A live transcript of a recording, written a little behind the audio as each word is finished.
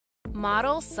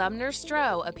Model Sumner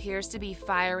Stroh appears to be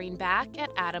firing back at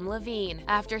Adam Levine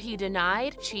after he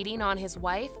denied cheating on his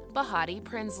wife, Behati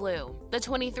Prinsloo. The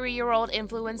 23-year-old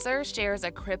influencer shares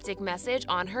a cryptic message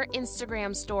on her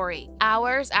Instagram story,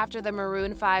 hours after the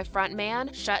Maroon 5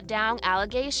 frontman shut down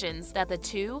allegations that the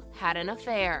two had an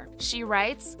affair. She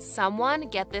writes, "Someone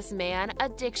get this man a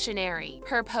dictionary."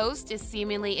 Her post is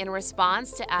seemingly in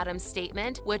response to Adam's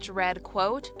statement, which read,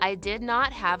 quote, "I did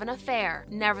not have an affair.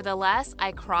 Nevertheless,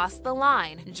 I crossed the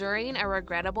line during a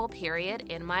regrettable period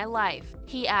in my life."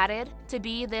 He added, "To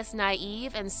be this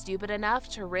naive and stupid enough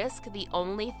to risk the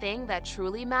only thing that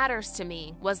truly matters to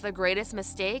me was the greatest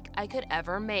mistake I could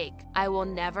ever make. I will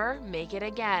never make it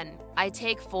again. I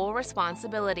take full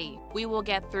responsibility. We will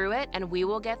get through it, and we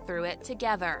will get through it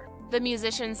together." The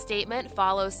musician's statement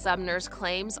follows Sumner's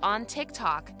claims on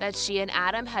TikTok that she and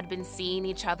Adam had been seeing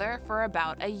each other for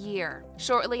about a year.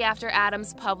 Shortly after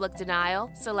Adam's public denial,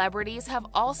 celebrities have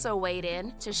also weighed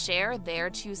in to share their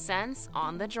 2 cents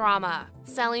on the drama.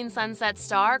 Selling Sunset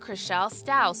star Chrishell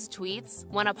Stause tweets,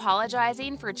 "When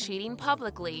apologizing for cheating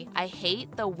publicly, I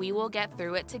hate the 'we will get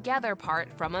through it together' part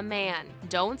from a man.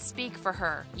 Don't speak for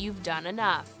her. You've done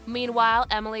enough." Meanwhile,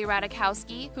 Emily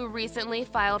Ratajkowski, who recently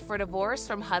filed for divorce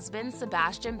from husband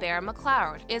Sebastian Bear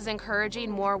McLeod, is encouraging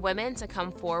more women to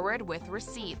come forward with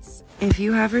receipts. If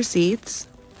you have receipts,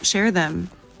 share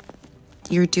them.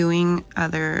 You're doing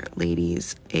other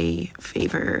ladies a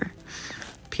favor.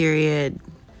 Period.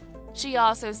 She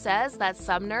also says that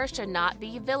Sumner should not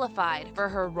be vilified for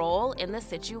her role in the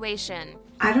situation.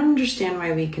 I don't understand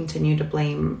why we continue to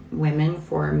blame women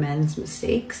for men's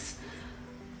mistakes,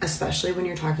 especially when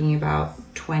you're talking about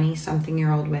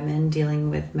 20-something-year-old women dealing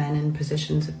with men in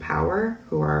positions of power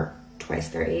who are twice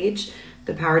their age.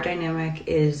 The power dynamic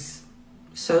is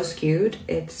so skewed,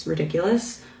 it's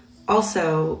ridiculous.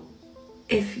 Also,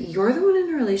 if you're the one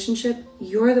in a relationship,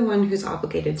 you're the one who's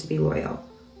obligated to be loyal.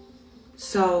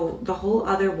 So the whole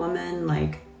other woman,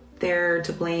 like, they're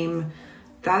to blame,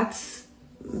 that's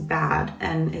bad,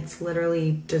 and it's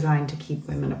literally designed to keep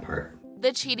women apart.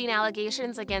 The cheating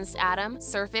allegations against Adam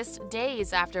surfaced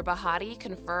days after Behati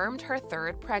confirmed her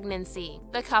 3rd pregnancy.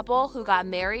 The couple, who got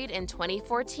married in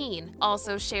 2014,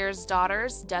 also shares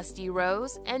daughters Dusty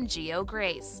Rose and Gio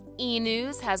Grace. E!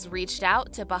 News has reached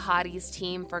out to Behati's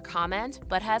team for comment,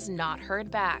 but has not heard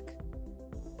back.